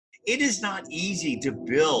It is not easy to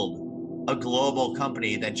build a global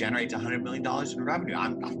company that generates $100 million in revenue.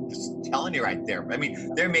 I'm just telling you right there. I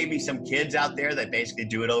mean, there may be some kids out there that basically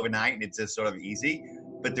do it overnight and it's just sort of easy.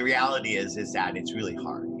 But the reality is that it's really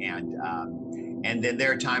hard. And then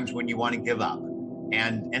there are times when you want to give up.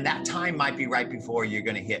 And that time might be right before you're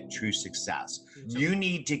going to hit true success. You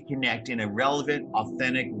need to connect in a relevant,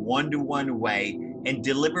 authentic, one-to-one way and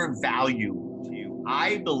deliver value to you.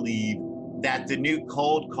 I believe that the new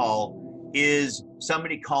cold call is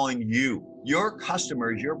somebody calling you, your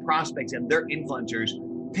customers, your prospects, and their influencers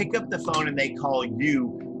pick up the phone and they call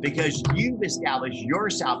you because you've established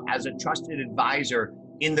yourself as a trusted advisor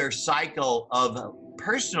in their cycle of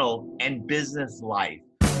personal and business life.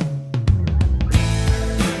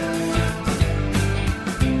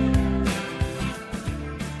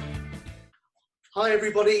 Hi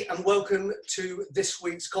everybody and welcome to this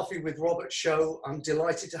week's Coffee with Robert show. I'm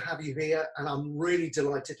delighted to have you here and I'm really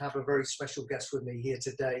delighted to have a very special guest with me here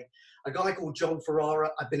today. A guy called John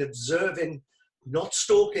Ferrara. I've been observing, not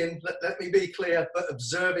stalking, let me be clear, but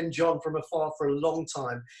observing John from afar for a long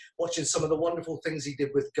time, watching some of the wonderful things he did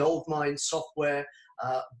with Goldmine software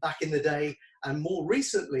back in the day, and more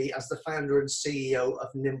recently as the founder and CEO of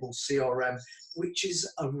Nimble CRM, which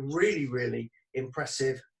is a really, really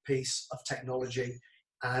impressive piece of technology,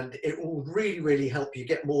 and it will really help you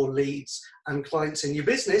get more leads and clients in your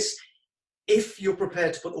business if you're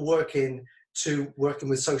prepared to put the work in to working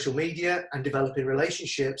with social media and developing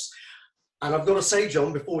relationships. And I've got to say,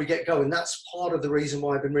 John, before we get going, that's part of the reason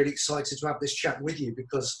why I've been really excited to have this chat with you,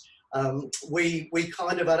 because we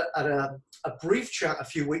kind of had a brief chat a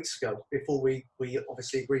few weeks ago before we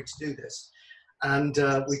obviously agreed to do this, and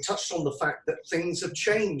we touched on the fact that things have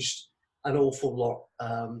changed an awful lot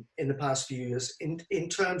in the past few years. In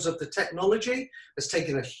terms of the technology, has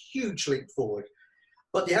taken a huge leap forward.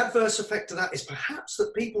 But the adverse effect of that is perhaps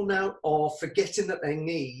that people now are forgetting that they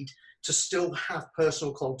need to still have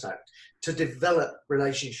personal contact, to develop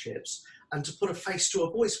relationships, and to put a face to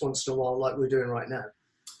a voice once in a while like we're doing right now.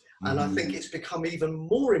 And I think it's become even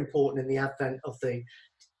more important in the advent of the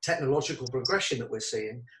technological progression that we're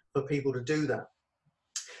seeing for people to do that.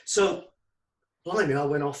 So, blimey, I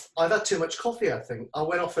went off. I've had too much coffee, I think. I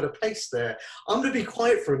went off at a pace there. I'm going to be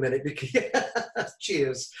quiet for a minute because,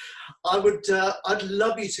 cheers. I'd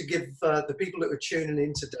love you to give the people that are tuning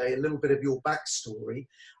in today a little bit of your backstory,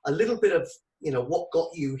 a little bit of, what got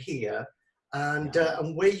you here and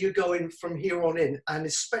where you're going from here on in. And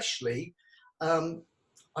especially,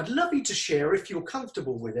 I'd love you to share, if you're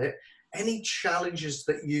comfortable with it, any challenges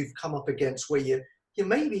that you've come up against where you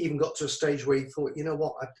maybe even got to a stage where you thought, you know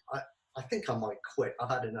what, I think I might quit. I've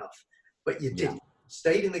had enough. But you didn't.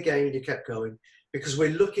 Stayed in the game and you kept going, because we're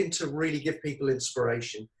looking to really give people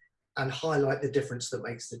inspiration and highlight the difference that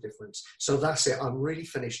makes the difference. So that's it. I'm really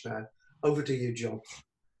finished now. Over to you, John.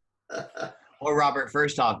 Well, Robert,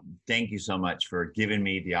 first off, thank you so much for giving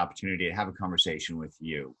me the opportunity to have a conversation with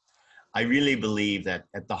you. I really believe that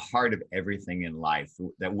at the heart of everything in life,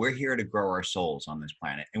 that we're here to grow our souls on this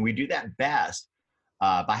planet. And we do that best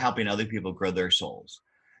by helping other people grow their souls.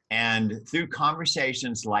 And through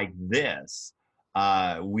conversations like this,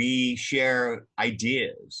 we share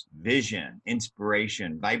ideas, vision,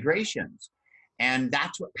 inspiration, vibrations. And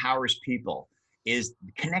that's what powers people, is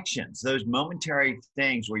connections, those momentary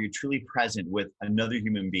things where you're truly present with another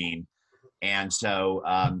human being. And so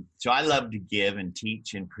I love to give and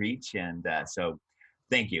teach and preach. And so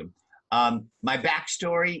thank you. My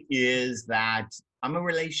backstory is that I'm a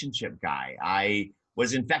relationship guy. I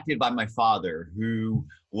was infected by my father, who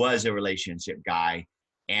was a relationship guy.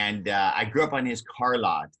 And I grew up on his car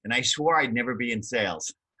lot, and I swore I'd never be in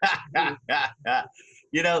sales. I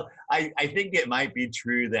think it might be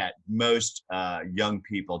true that most young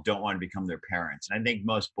people don't want to become their parents. And I think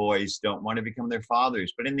most boys don't want to become their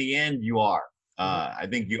fathers. But in the end, you are. I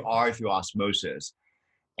think you are through osmosis.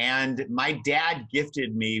 And my dad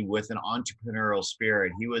gifted me with an entrepreneurial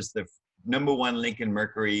spirit. He was the #1 Lincoln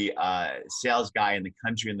Mercury sales guy in the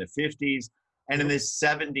country in the 50s. And in the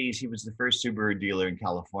 70s, he was the first Subaru dealer in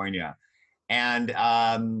California. And,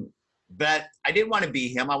 but I didn't want to be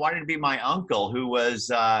him. I wanted to be my uncle, who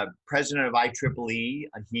was president of IEEE.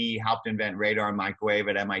 He helped invent radar and microwave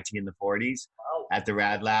at MIT in the 40s at the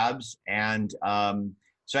Rad Labs. And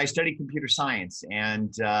so I studied computer science,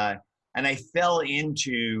 and I fell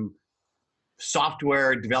into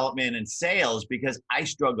software development and sales because I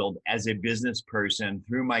struggled as a business person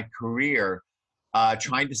through my career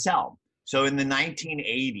trying to sell. So in the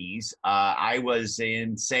 1980s, I was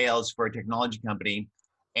in sales for a technology company,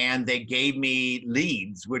 and they gave me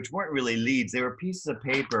leads, which weren't really leads. They were pieces of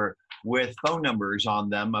paper with phone numbers on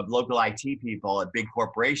them of local IT people at big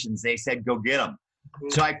corporations. They said, go get them.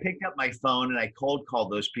 So I picked up my phone and I cold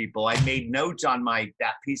called those people. I made notes on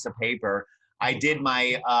that piece of paper. I did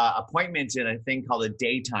my appointments in a thing called a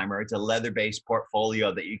day timer. It's a leather-based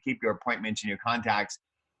portfolio that you keep your appointments and your contacts.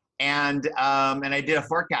 And I did a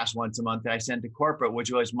forecast once a month that I sent to corporate,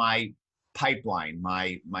 which was my pipeline,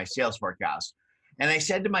 my sales forecast. And I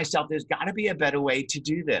said to myself, there's got to be a better way to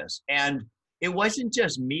do this. And it wasn't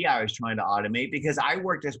just me I was trying to automate, because I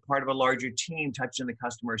worked as part of a larger team touching the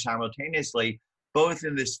customer simultaneously, both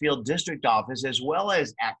in this field district office as well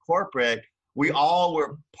as at corporate. We all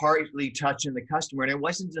were partly touching the customer, and it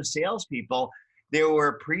wasn't just salespeople. There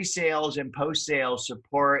were pre-sales and post-sales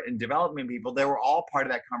support and development people. They were all part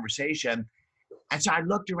of that conversation. And so I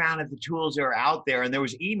looked around at the tools that were out there, and there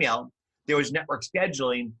was email, there was network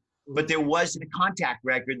scheduling, but there wasn't a contact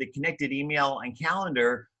record that connected email and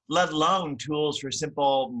calendar, let alone tools for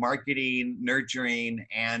simple marketing, nurturing,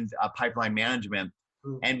 and pipeline management.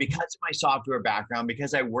 And because of my software background,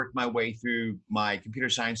 because I worked my way through my computer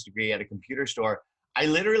science degree at a computer store, I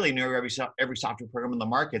literally knew every software program in the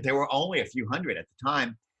market. There were only a few hundred at the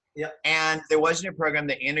time. Yep. And there wasn't a program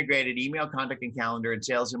that integrated email, contact, and calendar and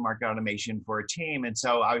sales and market automation for a team. And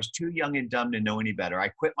so I was too young and dumb to know any better. I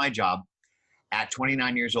quit my job at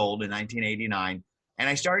 29 years old in 1989. And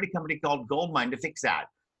I started a company called Goldmine to fix that.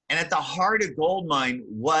 And at the heart of Goldmine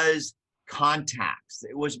was contacts.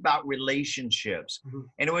 It was about relationships.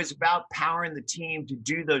 And it was about powering the team to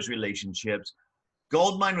do those relationships.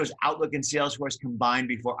 Goldmine was Outlook and Salesforce combined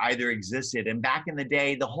before either existed. And back in the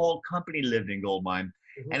day, the whole company lived in Goldmine.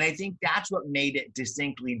 And I think that's what made it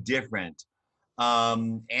distinctly different.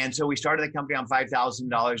 And so we started the company on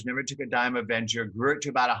 $5,000, never took a dime of venture, grew it to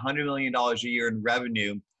about $100 million a year in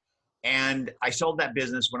revenue. And I sold that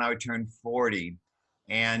business when I turned 40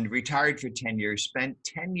 and retired for 10 years, spent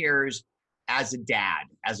 10 years as a dad,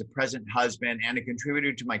 as a present husband, and a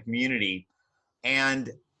contributor to my community. And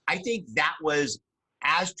I think that was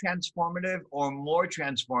as transformative or more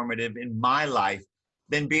transformative in my life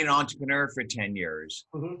than being an entrepreneur for 10 years.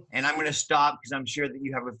 And I'm going to stop because I'm sure that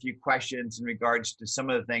you have a few questions in regards to some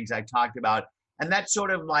of the things I talked about. And that's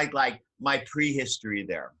sort of like my prehistory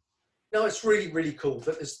there. No, it's really, really cool.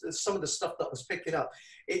 But there's some of the stuff that I was picking up.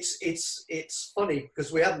 It's funny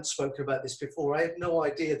because we haven't spoken about this before. I had no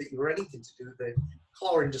idea that you were anything to do with the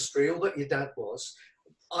car industry, although your dad was.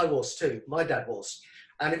 I was too. My dad was.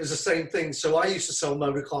 And it was the same thing. So I used to sell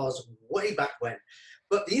motor cars way back when.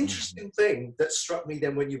 But the interesting thing that struck me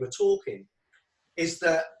then when you were talking is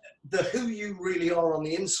that the who you really are on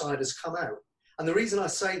the inside has come out. And the reason I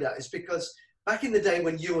say that is because back in the day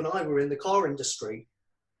when you and I were in the car industry,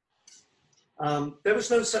 there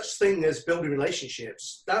was no such thing as building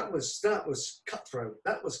relationships. That was cutthroat.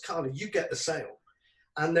 That was kind of you get the sale.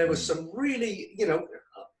 And there was some really, not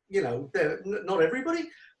everybody,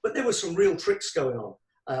 but there was some real tricks going on.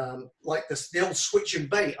 Like the old switch and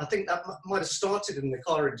bait. I think that might have started in the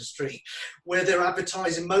car industry, where they're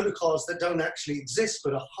advertising motor cars that don't actually exist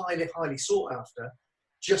but are highly, highly sought after,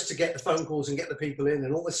 just to get the phone calls and get the people in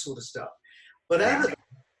and all this sort of stuff. But out of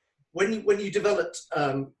when you developed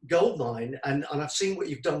Goldmine, and I've seen what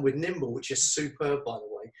you've done with Nimble, which is superb, by the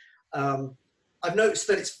way, I've noticed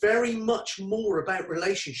that it's very much more about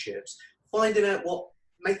relationships, finding out what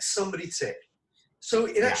makes somebody tick. So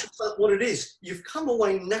in actual fact, what it is, you've come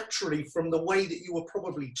away naturally from the way that you were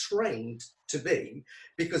probably trained to be,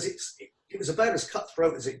 because it was about as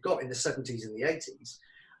cutthroat as it got in the 70s and the 80s.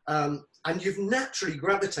 And you've naturally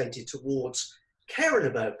gravitated towards caring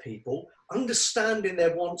about people, understanding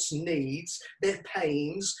their wants, needs, their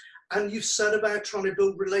pains, and you've set about trying to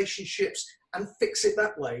build relationships and fix it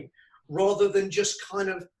that way, rather than just kind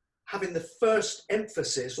of having the first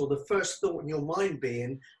emphasis or the first thought in your mind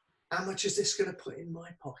being, how much is this going to put in my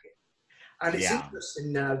pocket? And it's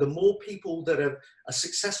interesting now, the more people that are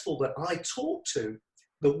successful that I talk to,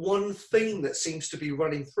 the one theme that seems to be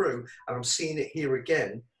running through, and I'm seeing it here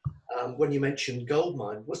again, when you mentioned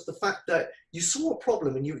Goldmine, was the fact that you saw a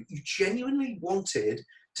problem and you genuinely wanted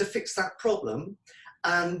to fix that problem.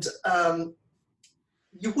 And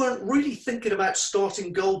you weren't really thinking about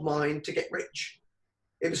starting Goldmine to get rich.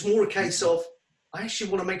 It was more a case of, I actually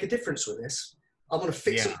want to make a difference with this. I want to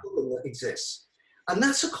fix a problem that exists. And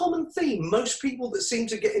that's a common theme. Most people that seem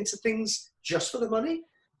to get into things just for the money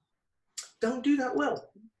don't do that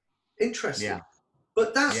well. Interesting. Yeah.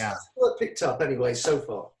 But that's what I picked up anyway so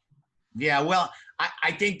far. Yeah, well,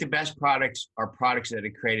 I think the best products are products that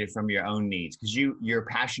are created from your own needs, because you're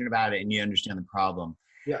passionate about it and you understand the problem.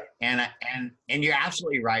 Yeah. And you're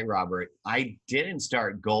absolutely right, Robert. I didn't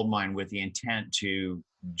start Goldmine with the intent to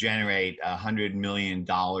generate $100 million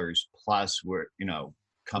plus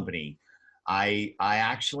company. I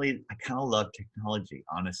kind of love technology,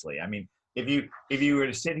 honestly. I mean, if you were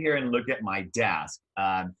to sit here and look at my desk,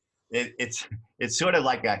 it's sort of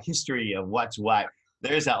like a history of what's what.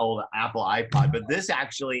 There's that old Apple iPod, but this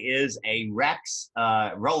actually is a Rex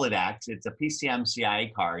Rolodex. It's a PCM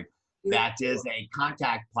CIA card that is a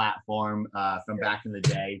contact platform from back in the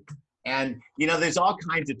day. And there's all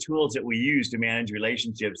kinds of tools that we use to manage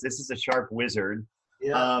relationships. This is a Sharp Wizard.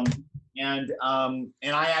 Yeah. And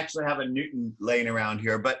I actually have a Newton laying around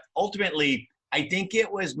here, but ultimately, I think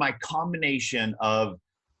it was my combination of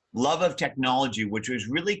love of technology, which was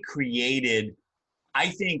really created, I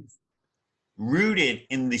think, rooted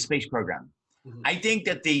in the space program. Mm-hmm. I think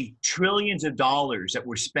that the trillions of dollars that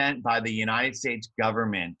were spent by the United States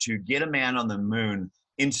government to get a man on the moon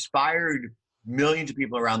inspired millions of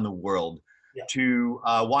people around the world to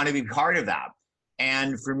want to be part of that.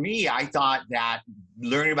 And for me, I thought that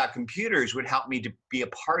learning about computers would help me to be a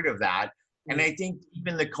part of that. And I think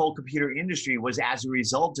even the whole computer industry was as a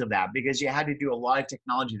result of that, because you had to do a lot of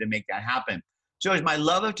technology to make that happen. So it was my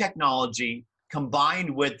love of technology combined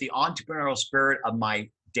with the entrepreneurial spirit of my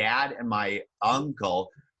dad and my uncle,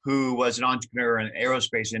 who was an entrepreneur in the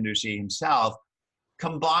aerospace industry himself,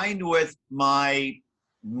 combined with my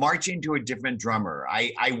marching to a different drummer.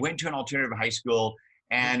 I went to an alternative high school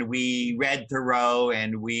and we read Thoreau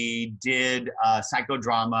and we did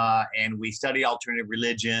psychodrama and we studied alternative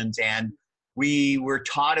religions, and we were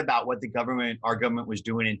taught about what our government was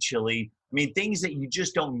doing in Chile. I mean, things that you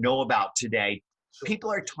just don't know about today.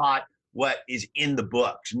 People are taught what is in the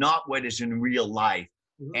books, not what is in real life.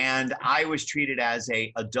 Mm-hmm. And I was treated as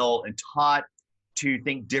an adult and taught to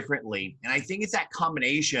think differently. And I think it's that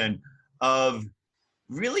combination of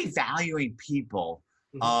really valuing people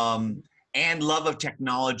and love of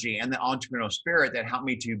technology and the entrepreneurial spirit that helped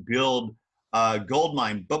me to build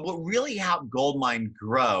Goldmine. But what really helped Goldmine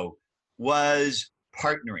grow was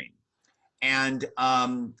partnering. And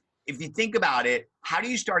if you think about it, how do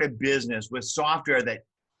you start a business with software that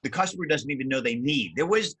the customer doesn't even know they need? There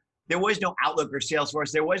was no Outlook or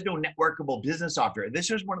Salesforce. There was no networkable business software. This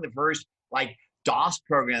was one of the first DOS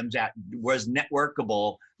programs that was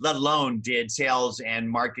networkable, let alone did sales and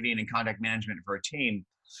marketing and contact management for a team.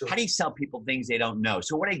 Sure. How do you sell people things they don't know?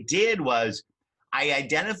 So what I did was I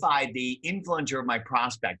identified the influencer of my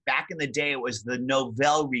prospect. Back in the day, it was the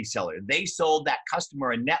Novell reseller. They sold that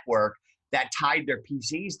customer a network that tied their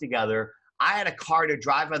PCs together. I had a car to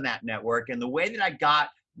drive on that network. And the way that I got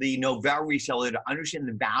the Novell reseller to understand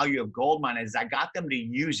the value of Goldmine is I got them to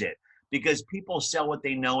use it, because people sell what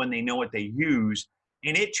they know and they know what they use.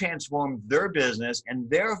 And it transformed their business. And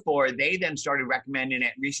therefore, they then started recommending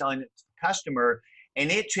it, reselling it to the customer. And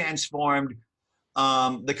it transformed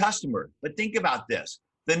the customer. But think about this.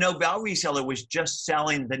 The Novell reseller was just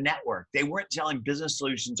selling the network. They weren't selling business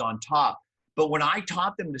solutions on top. But when I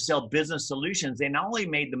taught them to sell business solutions, they not only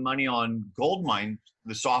made the money on Goldmine,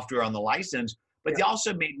 the software on the license, but they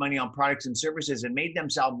also made money on products and services and made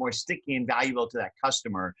themselves more sticky and valuable to that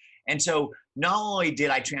customer. And so not only did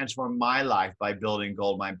I transform my life by building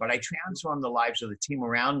Goldmine, but I transformed the lives of the team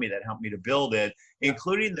around me that helped me to build it,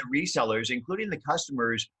 including the resellers, including the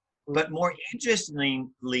customers, but more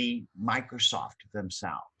interestingly, Microsoft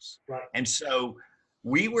themselves. Right. And so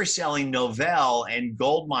we were selling Novell and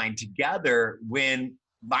Goldmine together when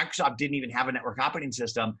Microsoft didn't even have a network operating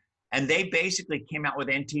system. And they basically came out with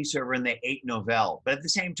NT Server and they ate Novell. But at the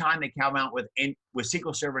same time, they came out with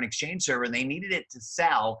SQL Server and Exchange Server, and they needed it to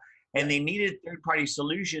sell. And they needed third-party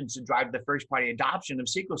solutions to drive the first-party adoption of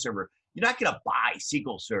SQL Server. You're not going to buy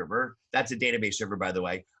SQL Server. That's a database server, by the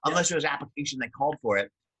way, unless there's an application that called for it.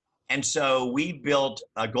 And so we built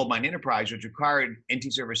a Goldmine Enterprise, which required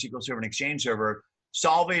NT Server, SQL Server, and Exchange Server,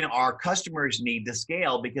 solving our customers' need to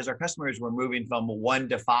scale, because our customers were moving from 1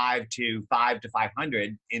 to 5 to 5 to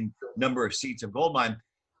 500 in number of seats of Goldmine.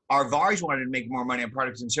 Our VARs wanted to make more money on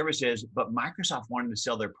products and services, but Microsoft wanted to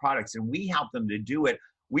sell their products, and we helped them to do it.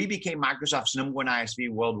 We became Microsoft's #1 ISV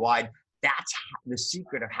worldwide. That's the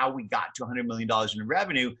secret of how we got to $100 million in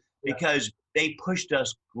revenue, because they pushed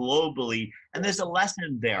us globally. And there's a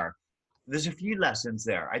lesson there. There's a few lessons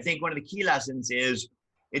there. I think one of the key lessons is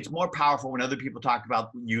it's more powerful when other people talk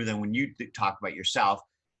about you than when you talk about yourself.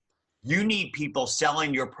 You need people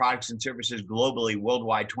selling your products and services globally,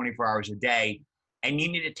 worldwide, 24 hours a day. And you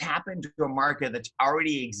need to tap into a market that's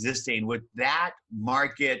already existing with that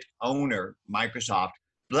market owner, Microsoft,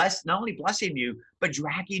 not only blessing you, but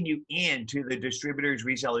dragging you into the distributors,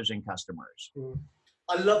 resellers, and customers.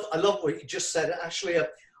 I love what you just said. Actually,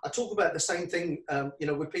 I talk about the same thing, you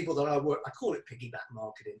know, with people that I work. I call it piggyback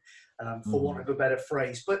marketing, for want of a better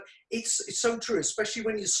phrase. But it's so true, especially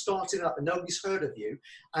when you're starting up and nobody's heard of you,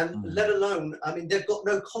 and let alone, I mean, they've got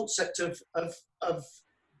no concept of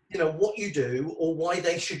you know what you do or why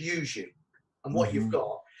they should use you and what you've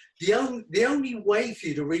got. The only way for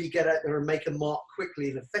you to really get out there and make a mark quickly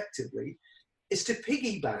and effectively is to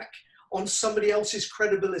piggyback on somebody else's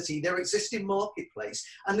credibility, their existing marketplace,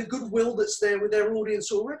 and the goodwill that's there with their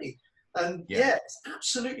audience already. And yeah, it's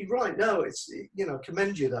absolutely right. No, it's, you know,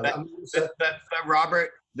 commend you though. But Robert,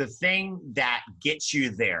 the thing that gets you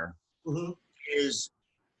there is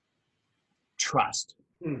trust.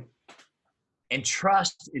 And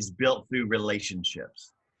trust is built through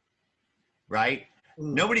relationships, right?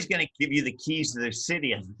 Nobody's going to give you the keys to their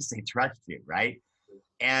city unless they trust you, right?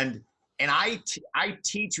 And I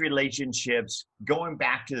teach relationships going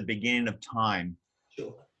back to the beginning of time.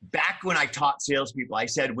 Back when I taught salespeople, I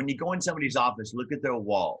said, when you go in somebody's office, look at their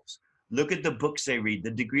walls, look at the books they read,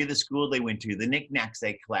 the degree of the school they went to, the knickknacks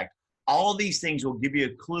they collect. All these things will give you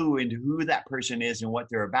a clue into who that person is and what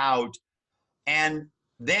they're about. And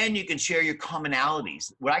then you can share your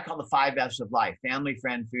commonalities, what I call the 5 F's of life: family,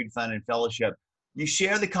 friend, food, fun, and fellowship. You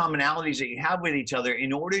share the commonalities that you have with each other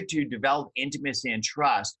in order to develop intimacy and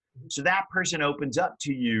trust. So that person opens up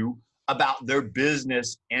to you about their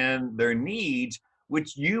business and their needs,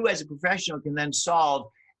 which you as a professional can then solve.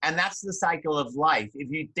 And that's the cycle of life.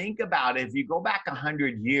 If you think about it, if you go back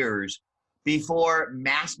 100 years before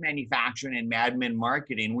mass manufacturing and madman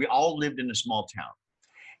marketing, we all lived in a small town.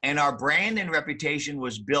 And our brand and reputation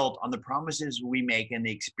was built on the promises we make and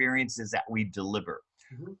the experiences that we deliver.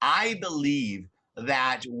 I believe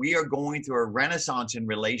that we are going through a renaissance in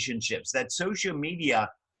relationships, that social media,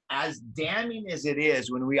 as damning as it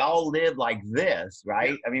is when we all live like this,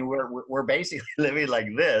 right? I mean, we're basically living like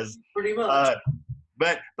this. Pretty much.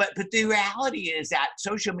 But the reality is that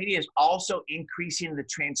social media is also increasing the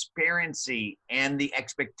transparency and the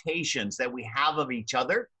expectations that we have of each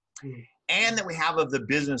other and that we have of the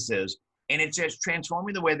businesses. And it's just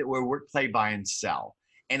transforming the way that we work, play, buy, and sell.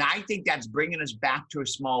 And I think that's bringing us back to a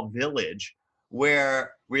small village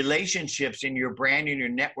where relationships in your brand and your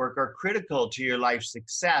network are critical to your life's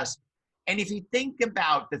success. And if you think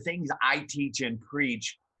about the things I teach and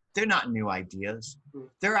preach, they're not new ideas.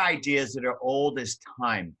 They're ideas that are old as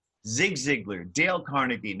time. Zig Ziglar, Dale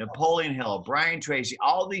Carnegie, Napoleon Hill, Brian Tracy,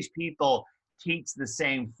 all these people teach the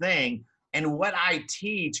same thing. And what I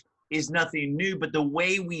teach is nothing new, but the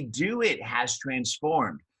way we do it has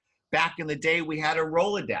transformed. Back in the day, we had a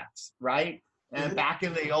Rolodex, right? And back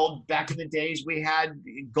in the days, we had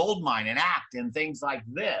Goldmine and Act and things like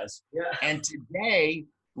this. And today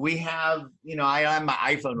we have, you know, I have my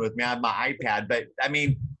iPhone with me, I have my iPad, but I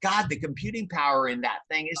mean, God, the computing power in that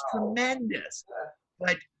thing is tremendous.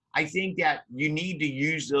 But I think that you need to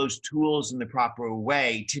use those tools in the proper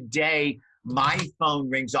way. Today, my phone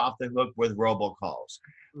rings off the hook with robocalls.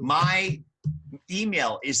 My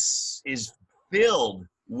email is filled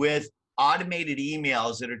with automated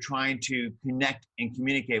emails that are trying to connect and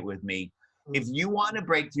communicate with me. If you want to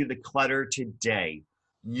break through the clutter today,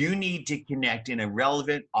 you need to connect in a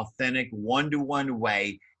relevant, authentic, one-to-one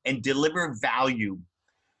way and deliver value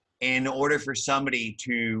in order for somebody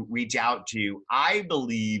to reach out to you. I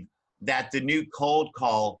believe that the new cold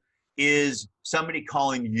call is somebody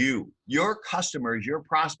calling you. Your customers, your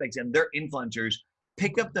prospects, and their influencers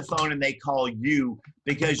pick up the phone and they call you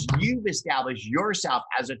because you've established yourself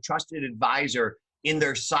as a trusted advisor in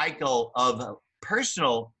their cycle of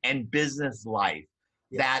personal and business life.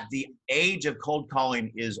 That the age of cold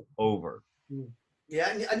calling is over. Yeah,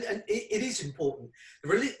 and it is important.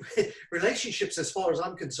 Relationships, as far as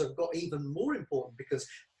I'm concerned, got even more important because,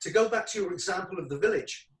 to go back to your example of the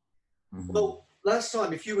village, well, last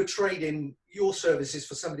time, if you were trading your services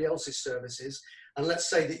for somebody else's services, and let's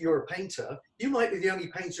say that you're a painter, you might be the only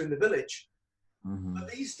painter in the village.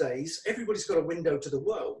 But these days, everybody's got a window to the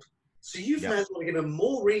world. So you've now got to give them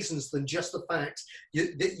more reasons than just the fact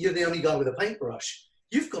that you're the only guy with a paintbrush.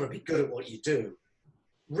 You've got to be good at what you do.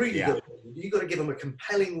 Really good. You've got to give them a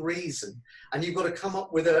compelling reason. And you've got to come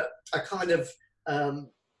up with a kind of, an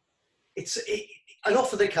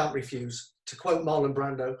offer they can't refuse, to quote Marlon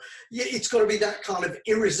Brando. It's got to be that kind of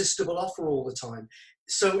irresistible offer all the time.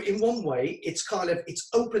 So in one way, it's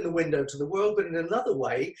opened the window to the world, but in another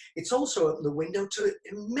way, it's also opened the window to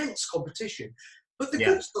immense competition. But the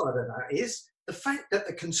good side of that is the fact that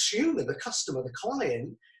the consumer, the customer, the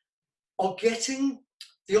client are getting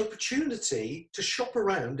the opportunity to shop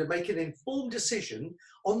around and make an informed decision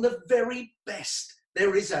on the very best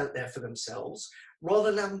there is out there for themselves,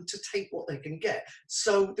 rather than having to take what they can get.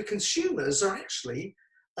 So the consumers are actually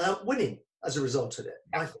winning as a result of it.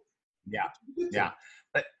 Yeah. Yeah. Yeah.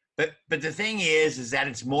 But the thing is that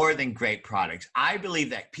it's more than great products. I believe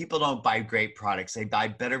that people don't buy great products. They buy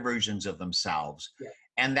better versions of themselves. Yeah.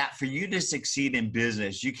 And that for you to succeed in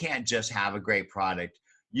business, you can't just have a great product.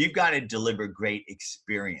 You've got to deliver great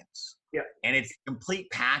experience. Yeah. And it's a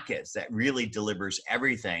complete package that really delivers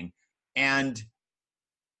everything. And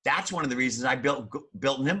that's one of the reasons I built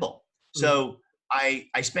Nimble. Mm-hmm. So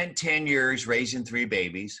I spent 10 years raising 3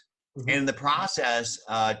 babies. Mm-hmm. And in the process,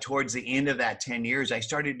 towards the end of that 10 years, I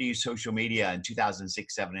started to use social media in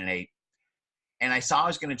 2006, 7, and 8. And I saw it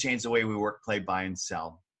was going to change the way we work, play, buy, and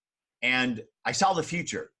sell. And I saw the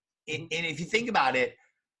future. And if you think about it,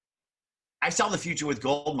 I saw the future with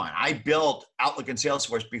Goldmine. I built Outlook and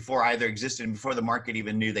Salesforce before either existed and before the market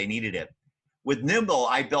even knew they needed it. With Nimble,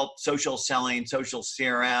 I built social selling, social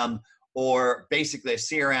CRM, or basically a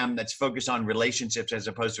CRM that's focused on relationships as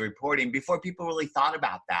opposed to reporting before people really thought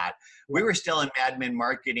about that. We were still in admin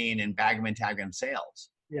marketing and Bagman Tagman sales.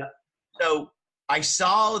 Yeah. So I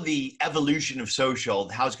saw the evolution of social,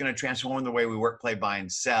 how it's going to transform the way we work, play, buy,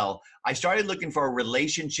 and sell. I started looking for a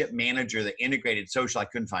relationship manager that integrated social. I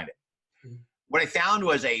couldn't find it. Mm-hmm. What I found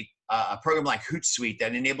was a program like Hootsuite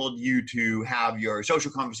that enabled you to have your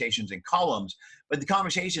social conversations in columns, but the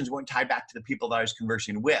conversations weren't tied back to the people that I was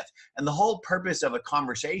conversing with. And the whole purpose of a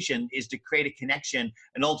conversation is to create a connection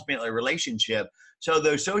and ultimately a relationship. So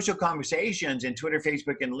those social conversations in Twitter,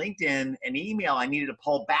 Facebook, and LinkedIn and email, I needed to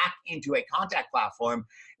pull back into a contact platform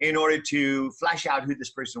in order to flesh out who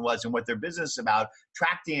this person was and what their business is about,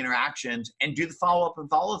 track the interactions, and do the follow-up and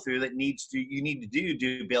follow-through that you need to do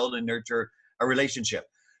to build and nurture a relationship.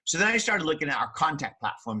 So then I started looking at our contact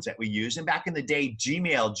platforms that we use. And back in the day,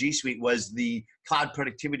 Gmail, G Suite was the cloud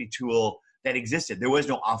productivity tool that existed. There was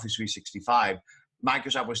no Office 365.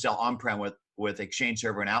 Microsoft was still on-prem with Exchange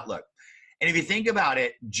Server and Outlook. And if you think about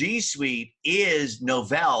it, G Suite is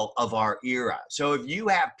Novell of our era. So if you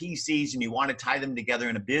have PCs and you want to tie them together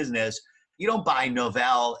in a business, you don't buy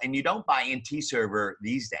Novell and you don't buy NT Server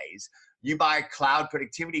these days. You buy a cloud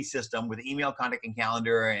productivity system with email, contact, and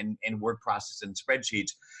calendar and word process and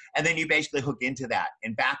spreadsheets. And then you basically hook into that.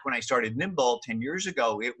 And back when I started Nimble 10 years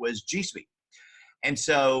ago, it was G Suite. And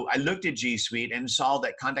so I looked at G Suite and saw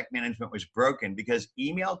that contact management was broken because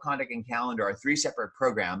email, contact, and calendar are 3 separate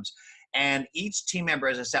programs. And each team member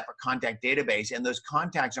has a separate contact database. And those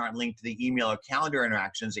contacts aren't linked to the email or calendar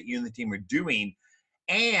interactions that you and the team are doing.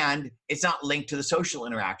 And it's not linked to the social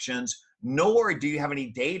interactions, nor do you have any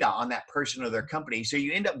data on that person or their company. So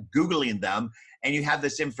you end up Googling them and you have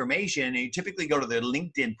this information and you typically go to their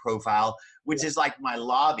LinkedIn profile, which is like my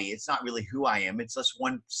lobby. It's not really who I am. It's just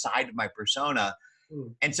one side of my persona.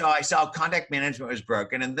 And so I saw contact management was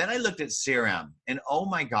broken. And then I looked at CRM and oh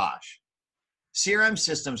my gosh, CRM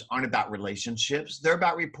systems aren't about relationships. They're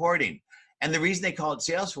about reporting. And the reason they call it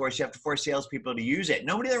Salesforce, you have to force salespeople to use it.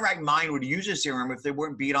 Nobody in their right mind would use a CRM if they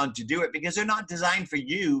weren't beat on to do it because they're not designed for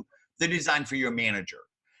you. They're designed for your manager.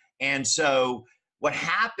 And so what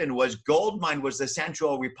happened was Goldmine was the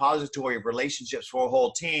central repository of relationships for a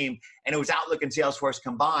whole team. And it was Outlook and Salesforce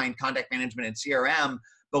combined, contact management and CRM.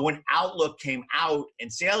 But when Outlook came out and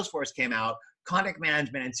Salesforce came out, contact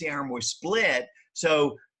management and CRM were split.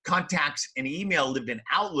 So contacts and email lived in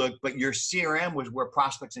Outlook, but your CRM was where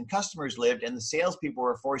prospects and customers lived. And the salespeople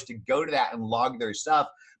were forced to go to that and log their stuff.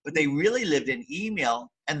 But they really lived in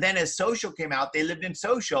email. And then as social came out, they lived in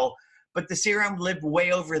social, but the CRM lived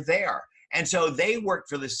way over there. And so they worked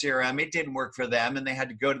for the CRM. It didn't work for them, and they had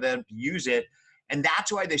to go to them to use it. And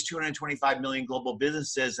that's why there's 225 million global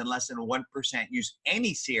businesses and less than 1% use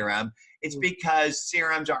any CRM. It's because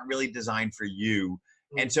CRMs aren't really designed for you.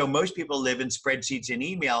 And so most people live in spreadsheets and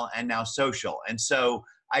email and now social. And so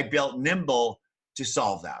I built Nimble to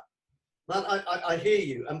solve that. Man, I hear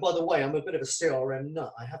you. And by the way, I'm a bit of a CRM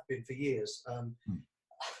nut. I have been for years.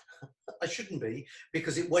 I shouldn't be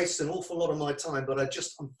because it wastes an awful lot of my time, but I'm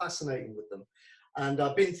fascinated with them. And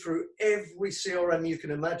I've been through every CRM you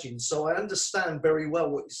can imagine. So I understand very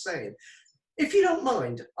well what you're saying. If you don't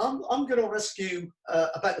mind, I'm going to ask you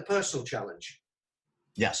about the personal challenge.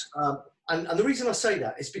 Yes. And the reason I say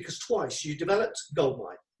that is because twice you developed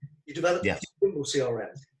Goldmine, you developed Nimble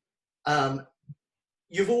CRM.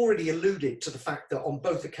 You've already alluded to the fact that on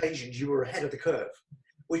both occasions you were ahead of the curve,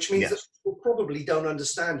 which means that people probably don't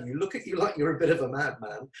understand you. Look at you like you're a bit of a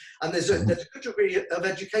madman. And there's a good degree of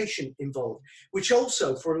education involved, which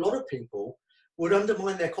also for a lot of people would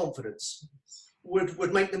undermine their confidence,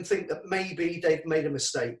 would make them think that maybe they've made a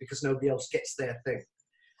mistake because nobody else gets their thing.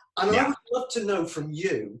 And I would love to know from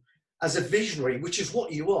you, as a visionary, which is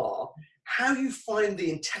what you are, how you find the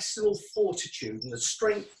intestinal fortitude and the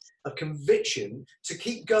strength a conviction to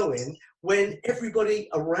keep going when everybody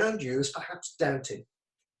around you is perhaps doubting?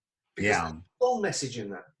 Because there's a whole message in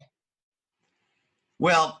that.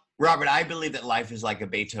 Well, Robert, I believe that life is like a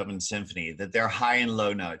Beethoven symphony, that there are high and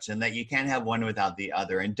low notes and that you can't have one without the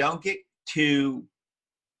other. And don't get too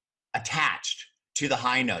attached to the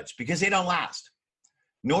high notes because they don't last,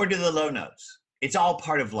 nor do the low notes. It's all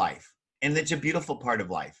part of life, and it's a beautiful part of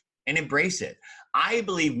life, and embrace it. I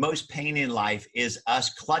believe most pain in life is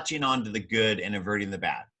us clutching onto the good and averting the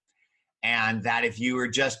bad. And that if you were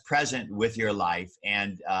just present with your life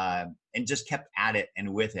and just kept at it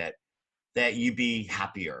and with it, that you'd be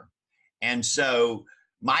happier. And so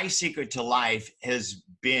my secret to life has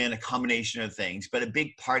been a combination of things, but a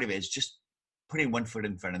big part of it is just putting one foot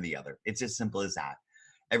in front of the other. It's as simple as that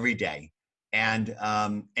every day. And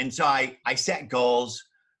so I set goals.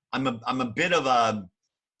 I'm a bit of a,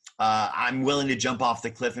 I'm willing to jump off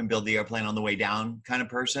the cliff and build the airplane on the way down kind of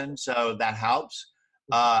person. So that helps.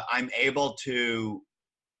 I'm able to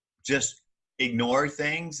just ignore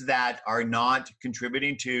things that are not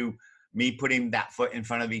contributing to me putting that foot in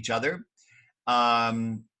front of each other.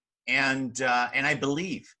 And I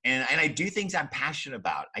believe, and I do things I'm passionate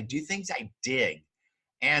about. I do things I dig,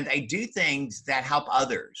 and I do things that help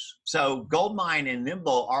others. So Goldmine and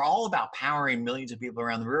Nimble are all about powering millions of people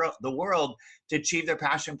around the world to achieve their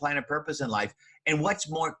passion, plan, and purpose in life. And what's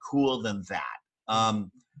more cool than that?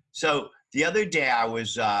 So the other day I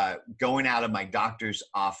was going out of my doctor's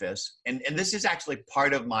office, and this is actually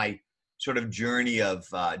part of my sort of journey of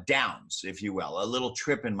downs, if you will, a little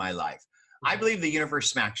trip in my life. I believe the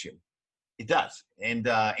universe smacks you. It does, and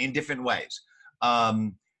in different ways.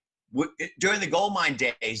 During the Goldmine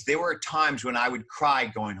days, there were times when I would cry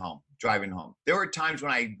going home, driving home. There were times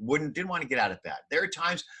when I didn't want to get out of bed. There were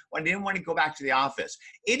times when I didn't want to go back to the office.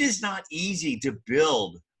 It is not easy to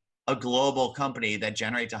build a global company that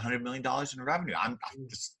generates $100 million in revenue. I'm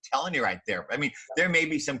just telling you right there. I mean, there may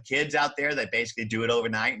be some kids out there that basically do it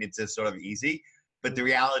overnight and it's just sort of easy, but the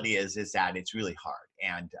reality is that it's really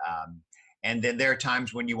hard. And then there are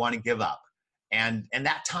times when you want to give up. And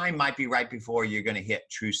that time might be right before you're going to hit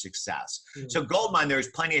true success. Mm-hmm. So Goldmine, there was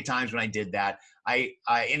plenty of times when I did that. I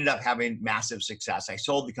ended up having massive success. I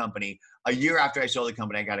sold the company. A year after I sold the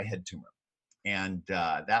company, I got a head tumor. And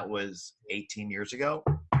that was 18 years ago,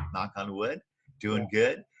 knock on wood, doing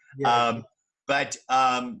good. Yeah. But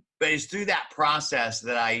it's through that process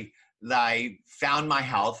that I found my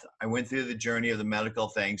health. I went through the journey of the medical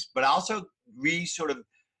things, but I also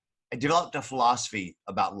I developed a philosophy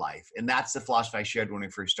about life. And that's the philosophy I shared when we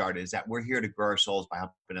first started, is that we're here to grow our souls by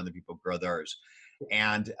helping other people grow theirs.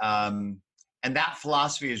 And that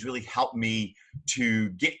philosophy has really helped me to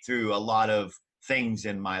get through a lot of things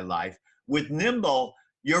in my life. With Nimble,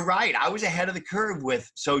 you're right. I was ahead of the curve with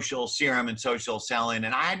social CRM and social selling.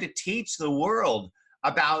 And I had to teach the world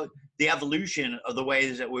about the evolution of the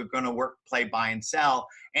ways that we're going to work, play, buy, and sell.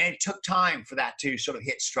 And it took time for that to sort of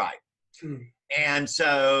hit stride. And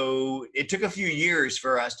so it took a few years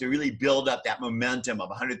for us to really build up that momentum of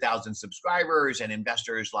 100,000 subscribers and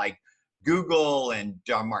investors like Google and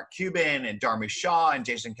Mark Cuban and Dharmesh Shah and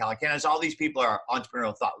Jason Calacanis. All these people are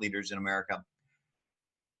entrepreneurial thought leaders in America.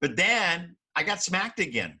 But then I got smacked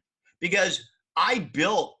again because I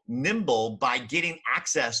built Nimble by getting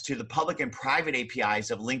access to the public and private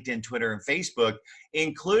APIs of LinkedIn, Twitter, and Facebook,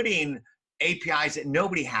 including APIs that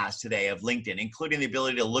nobody has today of LinkedIn, including the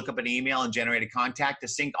ability to look up an email and generate a contact, to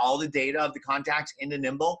sync all the data of the contacts into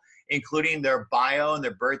Nimble, including their bio and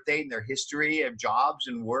their birth date and their history of jobs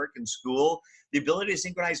and work and school, the ability to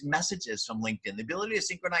synchronize messages from LinkedIn, the ability to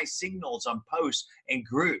synchronize signals on posts and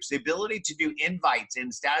groups, the ability to do invites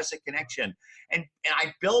and status of connection. And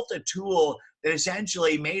I built a tool that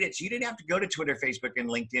essentially made it so you didn't have to go to Twitter, Facebook, and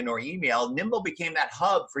LinkedIn or email. Nimble became that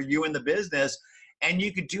hub for you in the business. And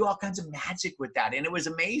you could do all kinds of magic with that. And it was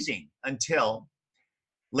amazing until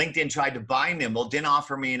LinkedIn tried to buy Nimble, didn't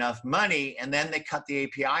offer me enough money, and then they cut the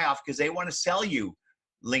API off because they want to sell you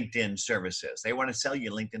LinkedIn services. They want to sell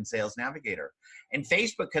you LinkedIn Sales Navigator. And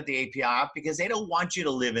Facebook cut the API off because they don't want you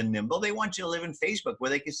to live in Nimble. They want you to live in Facebook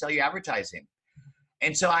where they can sell you advertising.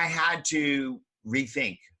 And so I had to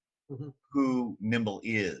rethink who Nimble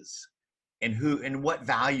is and what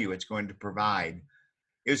value it's going to provide.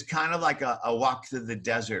 It was kind of like a walk through the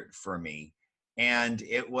desert for me. And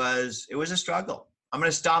it was a struggle. I'm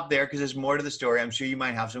going to stop there because there's more to the story. I'm sure you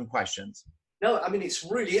might have some questions. No, I mean, it's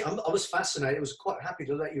really, I was fascinated. I was quite happy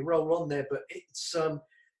to let you roll on there, but it's,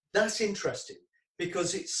 that's interesting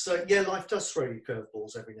because it's, life does throw you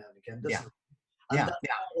curveballs every now and again, doesn't it? And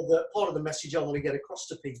that's part of the message I want to get across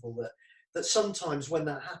to people, that sometimes when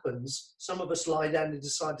that happens, some of us lie down and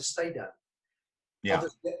decide to stay down. Yeah.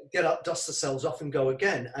 others get up, dust themselves off and go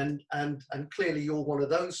again. And clearly you're one of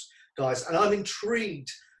those guys. And I'm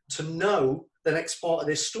intrigued to know the next part of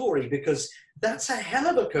this story, because that's a hell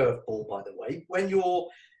of a curveball, by the way, when you're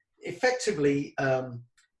effectively,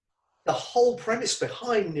 the whole premise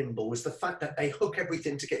behind Nimble is the fact that they hook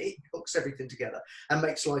everything together, it hooks everything together and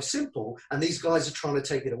makes life simple. And these guys are trying to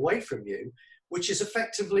take it away from you, which is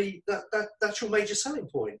effectively, that's your major selling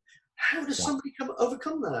point. How does somebody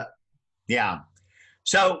overcome that? Yeah.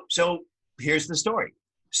 So here's the story.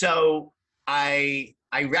 So I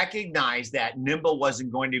recognized that Nimble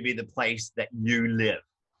wasn't going to be the place that you live.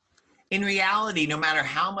 In reality, no matter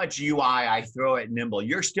how much UI I throw at Nimble,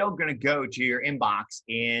 you're still going to go to your inbox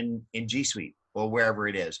in G Suite or wherever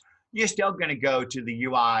it is. You're still going to go to the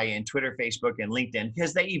UI in Twitter, Facebook, and LinkedIn,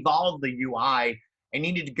 because they evolved the UI and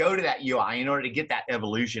you need to go to that UI in order to get that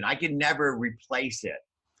evolution. I could never replace it.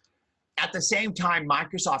 At the same time,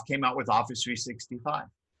 Microsoft came out with Office 365.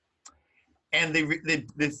 And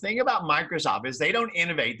the thing about Microsoft is they don't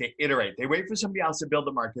innovate, they iterate. They wait for somebody else to build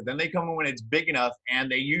the market. Then they come in when it's big enough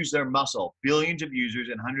and they use their muscle, billions of users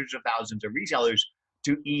and hundreds of thousands of resellers,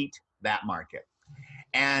 to eat that market.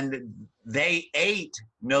 And they ate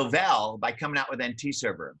Novell by coming out with NT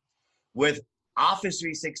Server. With Office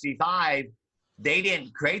 365, they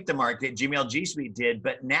didn't create the market, Gmail G Suite did,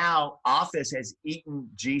 but now Office has eaten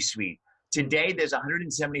G Suite. Today, there's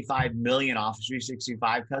 175 million Office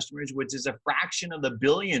 365 customers, which is a fraction of the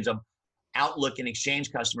billions of Outlook and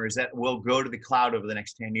Exchange customers that will go to the cloud over the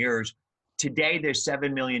next 10 years. Today, there's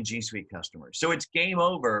 7 million G Suite customers. So it's game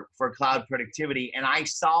over for cloud productivity. And I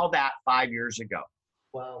saw that 5 years ago.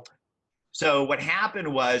 Wow. So what happened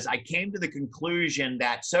was I came to the conclusion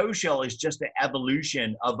that social is just an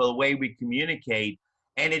evolution of the way we communicate,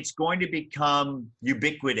 and it's going to become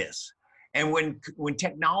ubiquitous. And when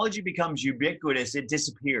technology becomes ubiquitous, it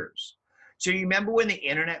disappears. So you remember when the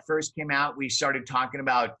internet first came out, we started talking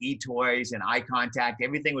about e-toys and eye contact.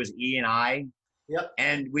 Everything was E and I. Yep.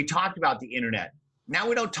 And we talked about the internet. Now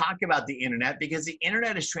we don't talk about the internet because the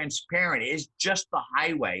internet is transparent. It's just the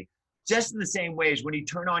highway. Just in the same way as when you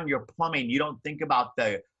turn on your plumbing, you don't think about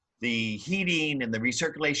the heating and the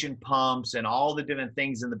recirculation pumps and all the different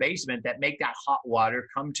things in the basement that make that hot water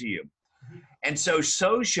come to you. And so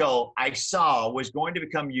social, I saw, was going to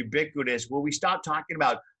become ubiquitous where we stopped talking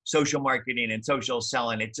about social marketing and social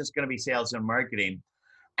selling. It's just going to be sales and marketing.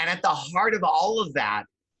 And at the heart of all of that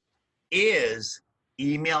is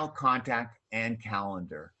email, contact, and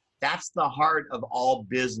calendar. That's the heart of all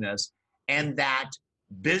business. And that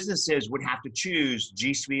businesses would have to choose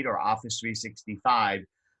G Suite or Office 365.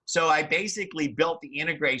 So I basically built the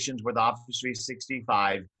integrations with Office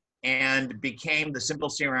 365 and became the simple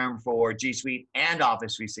CRM for G Suite and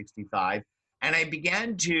Office 365. And I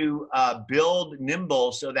began to build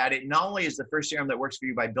Nimble so that it not only is the first CRM that works for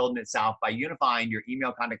you by building itself, by unifying your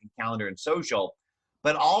email, contact, and calendar and social,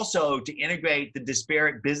 but also to integrate the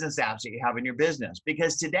disparate business apps that you have in your business.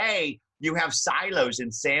 Because today you have silos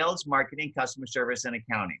in sales, marketing, customer service, and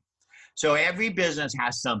accounting. So every business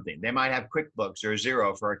has something. They might have QuickBooks or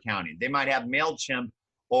Xero for accounting. They might have MailChimp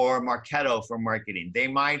or Marketo for marketing. They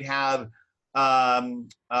might have Zendesk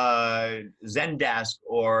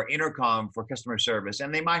or Intercom for customer service,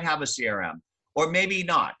 and they might have a CRM, or maybe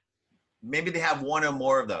not. Maybe they have one or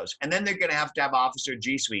more of those. And then they're gonna have to have Office or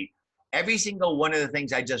G Suite. Every single one of the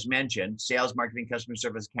things I just mentioned, sales, marketing, customer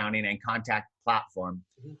service, accounting, and contact platform,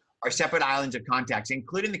 are separate islands of contacts,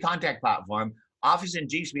 including the contact platform. Office and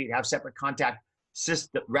G Suite have separate contact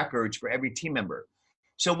system records for every team member.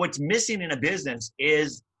 So what's missing in a business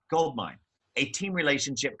is Goldmine, a team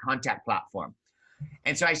relationship contact platform.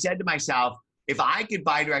 And so I said to myself, if I could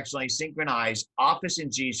bidirectionally synchronize Office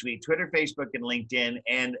and G Suite, Twitter, Facebook, and LinkedIn,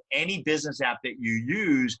 and any business app that you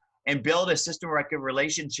use, and build a system of record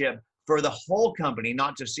relationship for the whole company,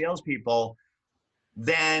 not just salespeople,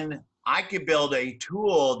 then I could build a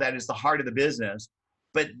tool that is the heart of the business,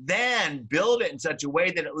 but then build it in such a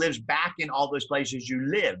way that it lives back in all those places you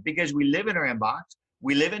live, because we live in our inbox,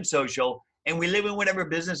 we live in social, and we live in whatever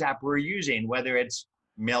business app we're using, whether it's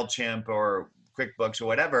MailChimp or QuickBooks or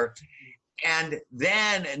whatever. And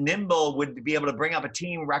then Nimble would be able to bring up a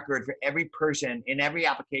team record for every person in every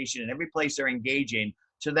application, in every place they're engaging,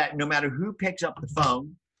 so that no matter who picks up the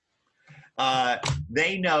phone,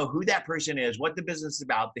 they know who that person is, what the business is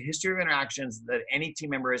about, the history of interactions that any team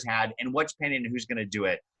member has had, and what's pending and who's going to do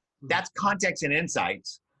it. That's context and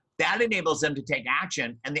insights. That enables them to take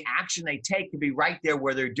action, and the action they take can be right there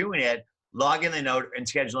where they're doing it, log in the note and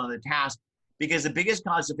scheduling the task. Because the biggest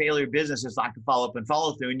cause of failure of business is lack of follow-up and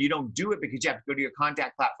follow-through, and you don't do it because you have to go to your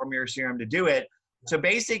contact platform or your CRM to do it. So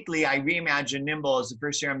basically, I reimagined Nimble as the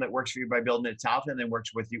first CRM that works for you by building it itself and then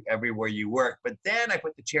works with you everywhere you work. But then I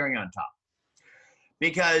put the cherry on top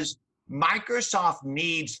because Microsoft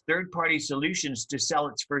needs third-party solutions to sell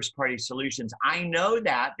its first-party solutions. I know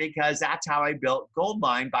that because that's how I built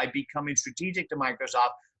Goldmine, by becoming strategic to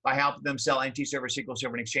Microsoft by helping them sell NT Server, SQL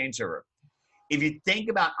Server, and Exchange Server. If you think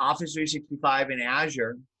about Office 365 and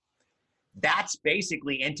Azure, that's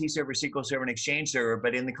basically NT Server, SQL Server, and Exchange Server,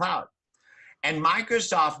 but in the cloud. And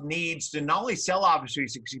Microsoft needs to not only sell Office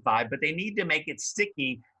 365, but they need to make it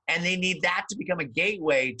sticky, and they need that to become a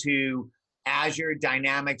gateway to Azure,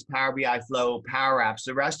 Dynamics, Power BI, Flow, Power Apps,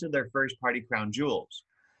 the rest of their first-party crown jewels.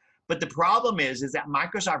 But the problem is that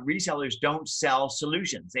Microsoft resellers don't sell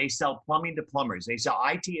solutions. They sell plumbing to plumbers. They sell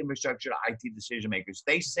IT infrastructure to IT decision makers.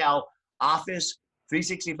 They sell Office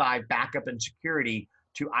 365 backup and security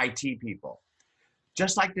to IT people.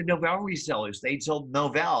 Just like the Novell resellers, they sold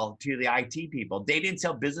Novell to the IT people. They didn't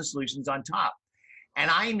sell business solutions on top. And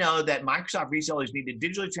I know that Microsoft resellers need to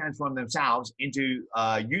digitally transform themselves into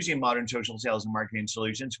using modern social sales and marketing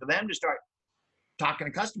solutions for them to start talking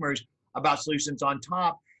to customers about solutions on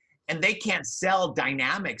top. And they can't sell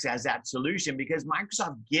Dynamics as that solution because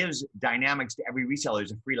Microsoft gives Dynamics to every reseller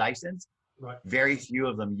as a free license. Right. Very few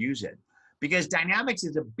of them use it because Dynamics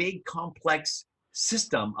is a big, complex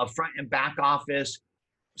system of front and back office,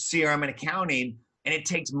 CRM and accounting, and it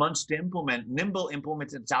takes months to implement. Nimble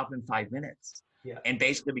implements itself in 5 minutes. Yeah. And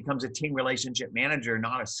basically becomes a team relationship manager,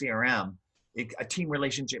 not a CRM, a team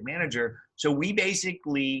relationship manager. So we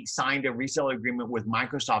basically signed a reseller agreement with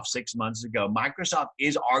Microsoft 6 months ago. Microsoft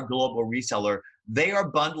is our global reseller. They are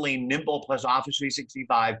bundling Nimble plus Office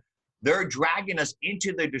 365. They're dragging us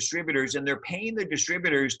into the distributors, and they're paying the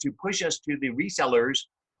distributors to push us to the resellers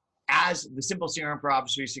as the simple CRM for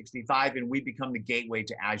Office 365, and we become the gateway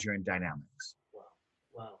to Azure and Dynamics.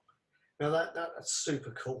 Wow. Now that's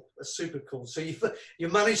super cool. That's super cool. So you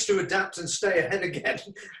managed to adapt and stay ahead again.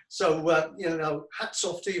 So hats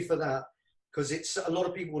off to you for that, because it's a lot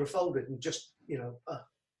of people would have folded and just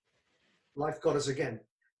life got us again.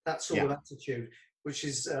 That sort of attitude, which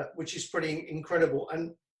is pretty incredible.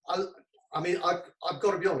 And I've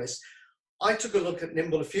got to be honest. I took a look at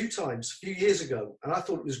Nimble a few times, a few years ago, and I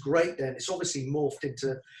thought it was great then. It's obviously morphed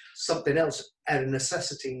into something else out of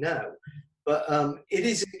necessity now. But it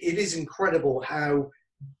is incredible how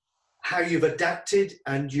you've adapted,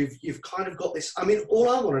 and you've kind of got this. I mean, all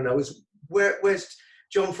I want to know is where's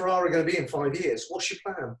John Ferrara going to be in 5 years? What's your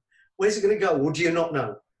plan? Where's it going to go? Or do you not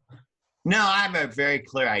know? No, I have a very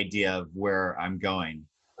clear idea of where I'm going.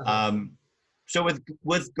 So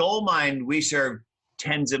with Goldmine, we serve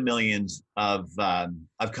tens of millions of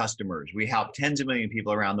customers. We help tens of million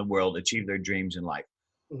people around the world achieve their dreams in life.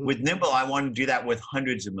 Mm-hmm. With Nimble, I want to do that with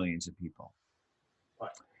hundreds of millions of people. Right.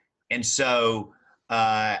 And so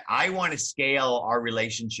I want to scale our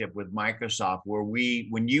relationship with Microsoft where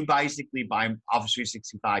when you basically buy Office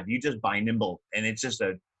 365, you just buy Nimble, and it's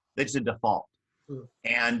a default.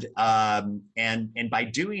 Mm. And by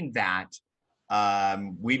doing that,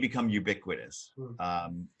 we become ubiquitous.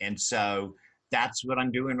 And so that's what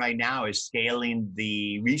I'm doing right now, is scaling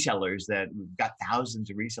the resellers. That we've got thousands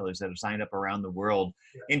of resellers that have signed up around the world.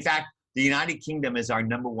 Yeah. In fact, the United Kingdom is our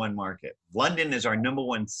 #1 market. London is our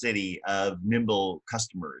 #1 city of Nimble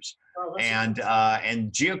customers. Oh, and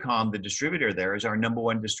Geocom, the distributor there, is our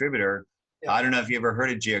 #1 distributor. Yeah. I don't know if you ever heard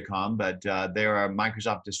of Geocom, but they're a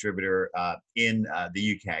Microsoft distributor in the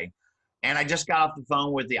UK. And I just got off the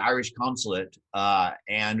phone with the Irish consulate,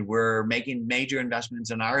 and we're making major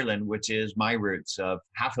investments in Ireland, which is my roots,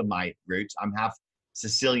 half of my roots. I'm half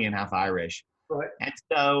Sicilian, half Irish. Right. And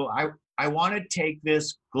so I want to take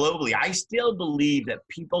this globally. I still believe that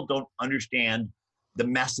people don't understand the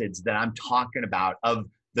message that I'm talking about of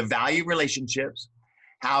the value relationships,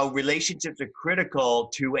 how relationships are critical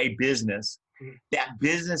to a business, that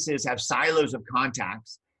businesses have silos of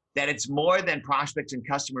contacts, that it's more than prospects and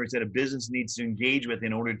customers that a business needs to engage with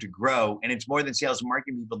in order to grow. And it's more than sales and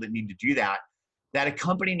marketing people that need to do that, that a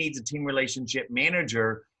company needs a team relationship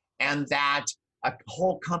manager, and that a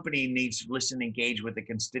whole company needs to listen and engage with the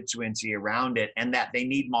constituency around it, and that they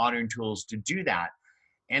need modern tools to do that.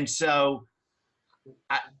 And so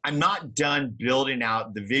I'm not done building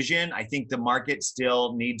out the vision. I think the market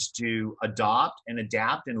still needs to adopt and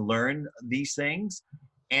adapt and learn these things.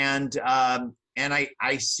 And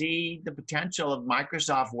I see the potential of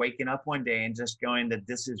Microsoft waking up one day and just going that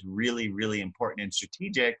this is really, really important and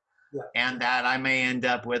strategic, and that I may end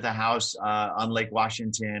up with a house on Lake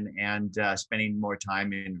Washington and spending more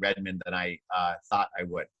time in Redmond than I thought I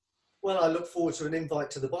would. Well, I look forward to an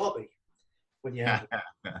invite to the Barbie. when you have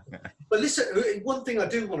it. But listen, one thing I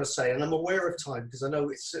do want to say, and I'm aware of time because I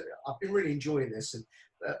know I've been really enjoying this, and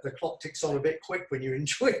the clock ticks on a bit quick when you're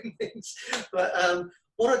enjoying things. But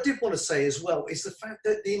what I did want to say as well is the fact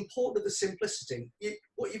that the importance of the simplicity.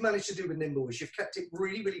 What you've managed to do with Nimble is you've kept it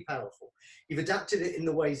really, really powerful. You've adapted it in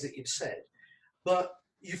the ways that you've said, but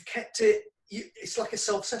you've kept it. It's like a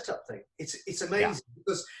self-setup thing. It's amazing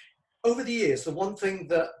because over the years, the one thing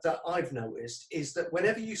that I've noticed is that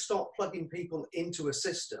whenever you start plugging people into a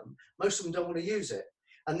system, most of them don't want to use it.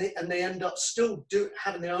 And they end up still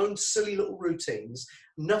having their own silly little routines.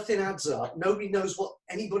 Nothing adds up. Nobody knows what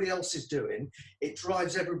anybody else is doing. It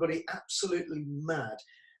drives everybody absolutely mad.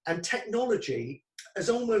 And technology has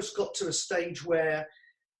almost got to a stage where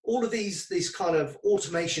all of these kind of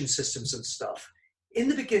automation systems and stuff, in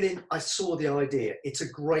the beginning, I saw the idea. It's a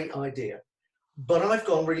great idea. But I've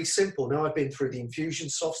gone really simple. Now I've been through the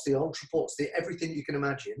Infusionsoft, the Entreports, everything you can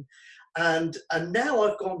imagine. And now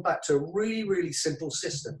I've gone back to a really, really simple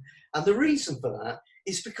system. And the reason for that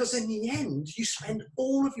is because in the end, you spend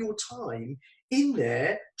all of your time in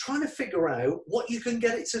there trying to figure out what you can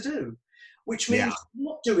get it to do, which means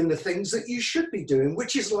not doing the things that you should be doing,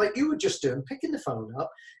 which is like you were just doing, picking the phone up,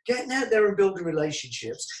 getting out there and building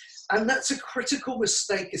relationships. And that's a critical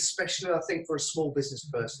mistake, especially I think for a small business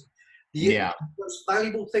person. The most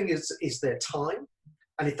valuable thing is their time.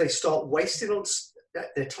 And if they start wasting on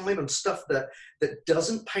their time on stuff that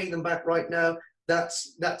doesn't pay them back right now,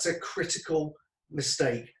 that's a critical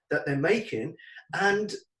mistake that they're making.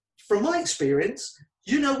 And from my experience,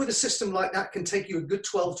 with a system like that can take you a good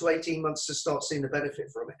 12 to 18 months to start seeing the benefit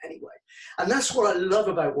from it anyway. And that's what I love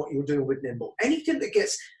about what you're doing with Nimble. Anything that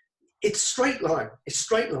it's straight line. It's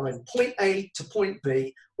straight line. Point A to point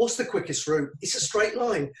B. What's the quickest route? It's a straight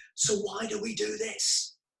line. So why do we do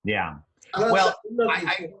this? Yeah. Well,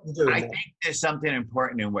 I think there's something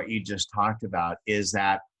important in what you just talked about is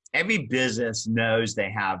that every business knows they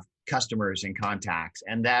have customers and contacts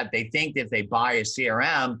and that they think if they buy a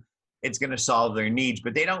CRM, it's going to solve their needs,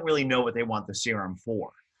 but they don't really know what they want the CRM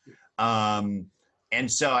for. And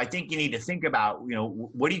so I think you need to think about,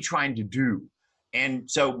 what are you trying to do? And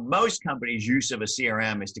so most companies' use of a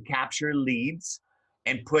CRM is to capture leads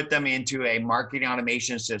and put them into a marketing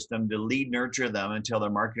automation system to lead nurture them until they're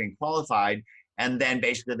marketing qualified. And then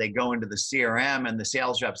basically they go into the CRM and the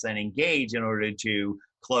sales reps then engage in order to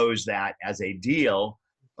close that as a deal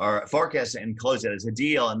or forecast and close it as a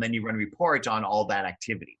deal. And then you run reports on all that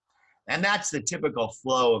activity. And that's the typical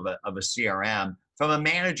flow of a CRM from a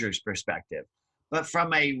manager's perspective. But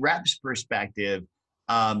from a rep's perspective,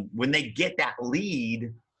 when they get that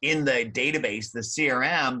lead in the database, the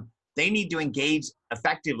CRM, they need to engage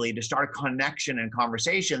effectively to start a connection and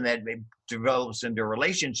conversation that develops into a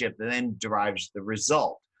relationship that then derives the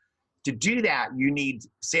result. To do that, you need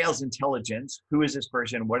sales intelligence. Who is this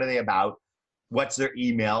person? What are they about? What's their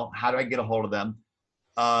email? How do I get a hold of them?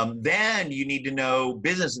 Then you need to know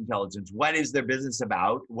business intelligence. What is their business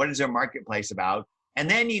about? What is their marketplace about? And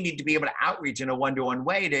then you need to be able to outreach in a one-to-one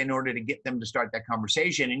way in order to get them to start that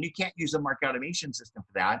conversation. And you can't use a market automation system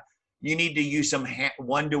for that. You need to use some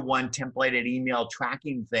one-to-one templated email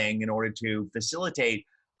tracking thing in order to facilitate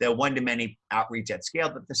the one-to-many outreach at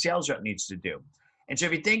scale that the sales rep needs to do. And so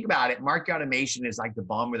if you think about it, market automation is like the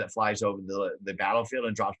bomber that flies over the battlefield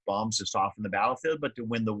and drops bombs to soften the battlefield. But to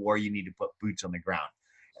win the war, you need to put boots on the ground.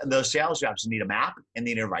 And those sales reps need a map and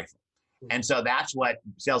they need a rifle. And so that's what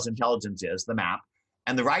sales intelligence is, the map.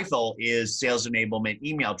 And the rifle is sales enablement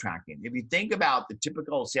email tracking. If you think about the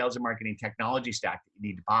typical sales and marketing technology stack that you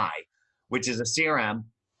need to buy, which is a CRM,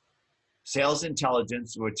 sales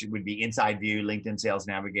intelligence, which would be Inside View, LinkedIn Sales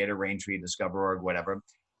Navigator, Raintree, Discover.org, whatever.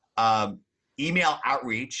 Email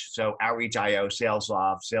outreach, so Outreach.io,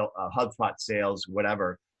 SalesLoft, HubSpot Sales,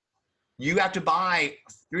 whatever. You have to buy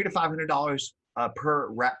 $300 to $500 per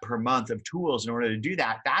rep per month of tools in order to do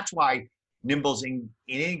that. That's why Nimble's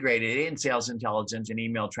integrated in sales intelligence and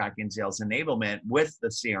email tracking, sales enablement with the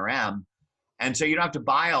CRM. And so you don't have to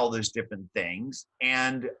buy all those different things,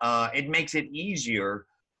 and it makes it easier.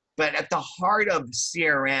 But at the heart of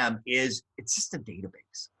CRM is it's just a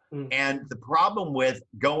database. And the problem with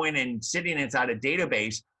going and sitting inside a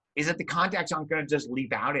database is that the contacts aren't going to just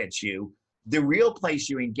leap out at you. The real place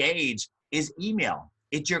you engage is email.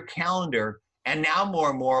 It's your calendar. And now more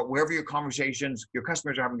and more, wherever your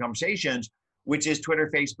customers are having conversations, which is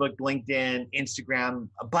Twitter, Facebook, LinkedIn, Instagram,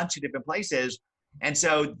 a bunch of different places. And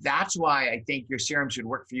so that's why I think your CRM should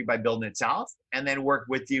work for you by building itself and then work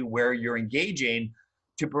with you where you're engaging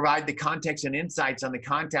to provide the context and insights on the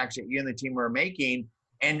contacts that you and the team are making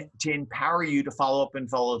and to empower you to follow up and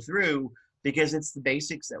follow through, because it's the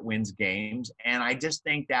basics that wins games. And I just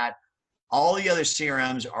think that All the other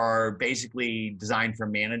CRMs are basically designed for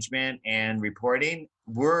management and reporting.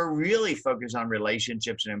 We're really focused on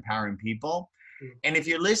relationships and empowering people. And if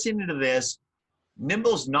you're listening to this,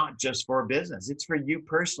 Nimble's not just for business. It's for you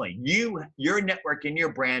personally. Your network and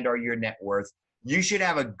your brand are your net worth. You should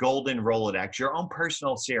have a golden Rolodex, your own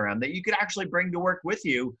personal CRM that you could actually bring to work with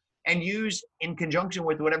you and use in conjunction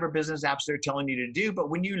with whatever business apps they're telling you to do. But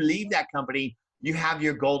when you leave that company, you have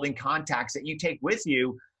your golden contacts that you take with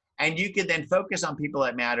you, and you can then focus on people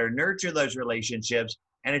that matter, nurture those relationships,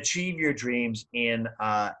 and achieve your dreams in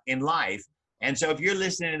life. And so if you're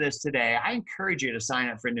listening to this today, I encourage you to sign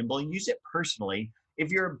up for Nimble and use it personally.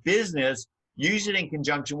 If you're a business, use it in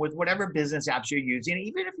conjunction with whatever business apps you're using,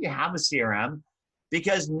 even if you have a CRM,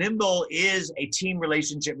 because Nimble is a team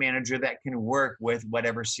relationship manager that can work with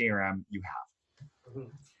whatever CRM you have. Mm-hmm.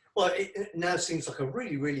 Well, it now seems like a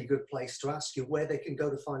really, really good place to ask you where they can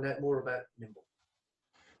go to find out more about Nimble.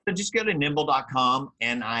 So just go to nimble.com,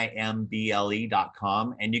 nimble.com,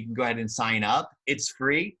 and you can go ahead and sign up. It's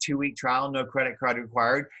free, 2-week trial, no credit card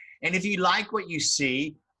required. And if you like what you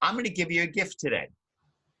see, I'm going to give you a gift today.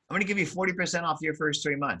 I'm going to give you 40% off your first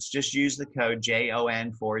 3 months. Just use the code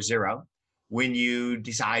JON40 when you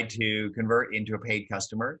decide to convert into a paid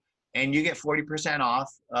customer, and you get 40%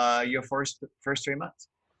 off your first 3 months.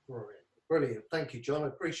 Brilliant. Thank you, John. I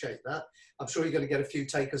appreciate that. I'm sure you're going to get a few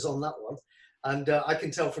takers on that one. And I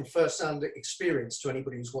can tell from first-hand experience to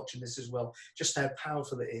anybody who's watching this as well, just how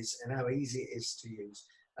powerful it is and how easy it is to use.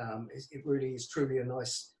 It really is truly a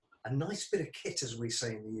nice bit of kit, as we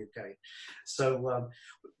say in the UK. So,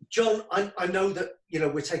 John, I know that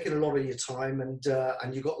we're taking a lot of your time, and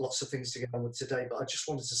you've got lots of things to get on with today. But I just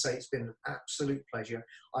wanted to say it's been an absolute pleasure.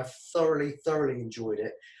 I've thoroughly enjoyed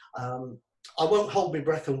it. I won't hold my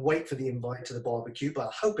breath and wait for the invite to the barbecue, but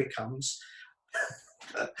I hope it comes.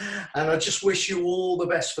 And I just wish you all the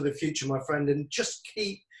best for the future, my friend, and just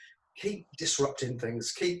keep disrupting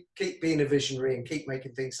things, keep being a visionary, and keep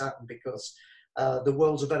making things happen, because the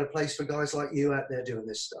world's a better place for guys like you out there doing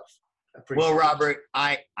this stuff. Well, Robert,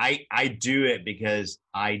 I do it because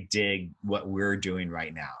I dig what we're doing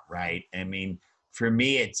right now, right? I mean, for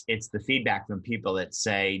me, it's the feedback from people that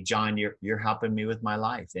say, John, you're helping me with my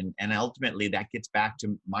life. And ultimately that gets back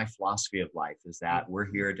to my philosophy of life, is that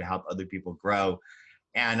we're here to help other people grow.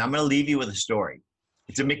 And I'm going to leave you with a story.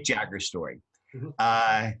 It's a Mick Jagger story.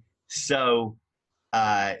 Mm-hmm. So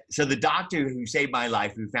the doctor who saved my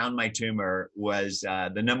life, who found my tumor, was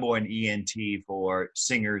the #1 ENT for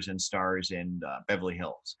singers and stars in Beverly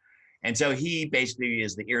Hills. And so he basically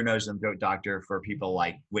is the ear, nose, and throat doctor for people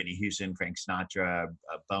like Whitney Houston, Frank Sinatra,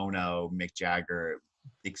 Bono, Mick Jagger,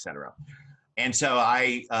 etc. And so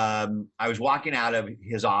I was walking out of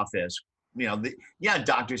his office.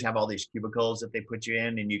 Doctors have all these cubicles that they put you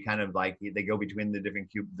in, and you kind of like, they go between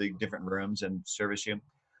the different rooms and service you.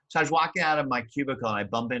 So I was walking out of my cubicle, and I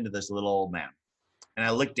bump into this little old man, and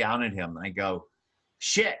I look down at him and I go,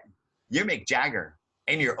 shit, you're Mick Jagger,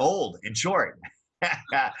 and you're old and short.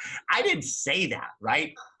 I didn't say that,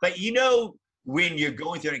 right? But when you're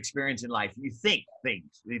going through an experience in life, you think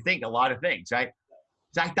things, you think a lot of things, right?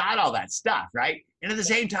 So I thought all that stuff, right? And at the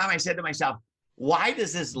same time, I said to myself, why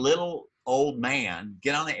does this little old man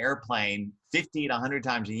get on an airplane 50 to 100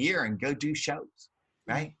 times a year and go do shows,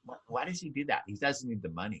 right? Why does he do that? He doesn't need the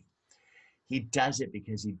money. He does it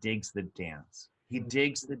because he digs the dance. He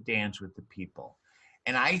digs the dance with the people.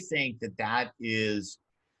 And I think that is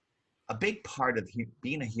a big part of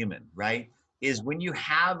being a human, right? Is when you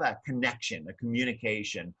have a connection, a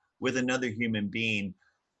communication with another human being,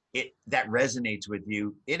 that resonates with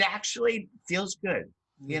you, it actually feels good.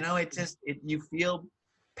 You feel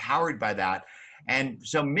powered by that. And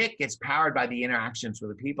so Mick gets powered by the interactions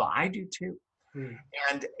with the people. I do too.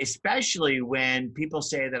 And especially when people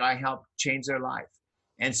say that I help change their life.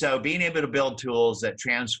 And so being able to build tools that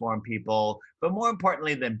transform people, but more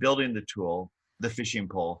importantly than building the tool, the fishing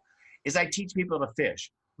pole, is I teach people to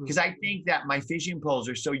fish. Because I think that my fishing poles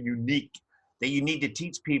are so unique that you need to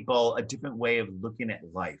teach people a different way of looking at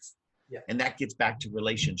life. Yeah. And that gets back to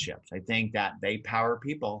relationships. I think that they power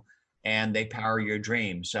people and they power your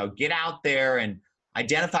dreams. So get out there and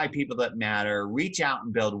identify people that matter, reach out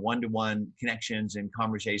and build one-to-one connections and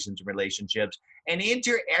conversations and relationships, and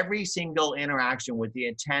enter every single interaction with the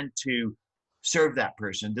intent to serve that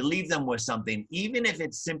person, to leave them with something, even if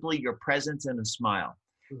it's simply your presence and a smile,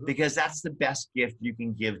 because that's the best gift you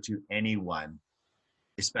can give to anyone,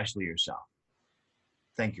 especially yourself.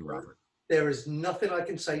 Thank you, Robert. There is nothing I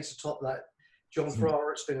can say to top that. John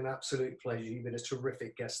Ferrara, it's been an absolute pleasure. You've been a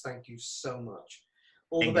terrific guest. Thank you so much.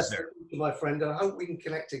 All the best, my friend, and I hope we can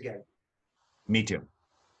connect again. Me too.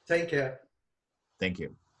 Take care. Thank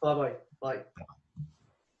you. Bye-bye. Bye.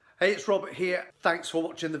 Hey, it's Robert here. Thanks for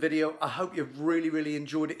watching the video. I hope you've really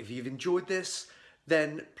enjoyed it. If you've enjoyed this,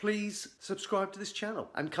 then please subscribe to this channel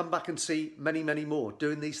and come back and see many more.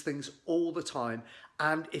 Doing these things all the time.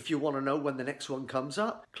 And if you want to know when the next one comes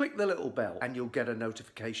up, click the little bell and you'll get a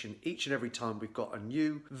notification each and every time we've got a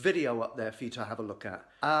new video up there for you to have a look at.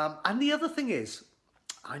 And the other thing is,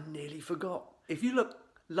 I nearly forgot. If you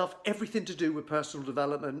love everything to do with personal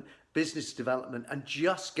development, business development, and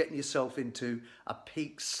just getting yourself into a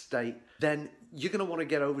peak state, then you're going to want to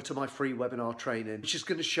get over to my free webinar training, which is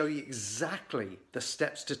going to show you exactly the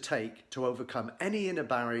steps to take to overcome any inner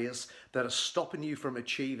barriers that are stopping you from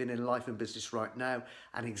achieving in life and business right now,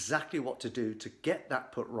 and exactly what to do to get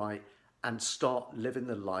that put right and start living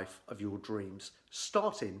the life of your dreams,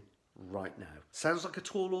 starting right now. Sounds like a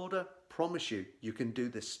tall order? Promise you, you can do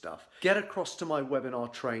this stuff. Get across to my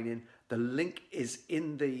webinar training. The link is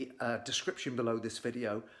in the description below this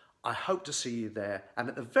video. I hope to see you there. And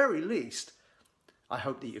at the very least, I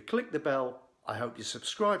hope that you click the bell. I hope you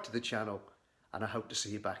subscribe to the channel. And I hope to see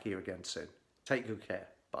you back here again soon. Take good care.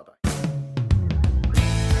 Bye-bye.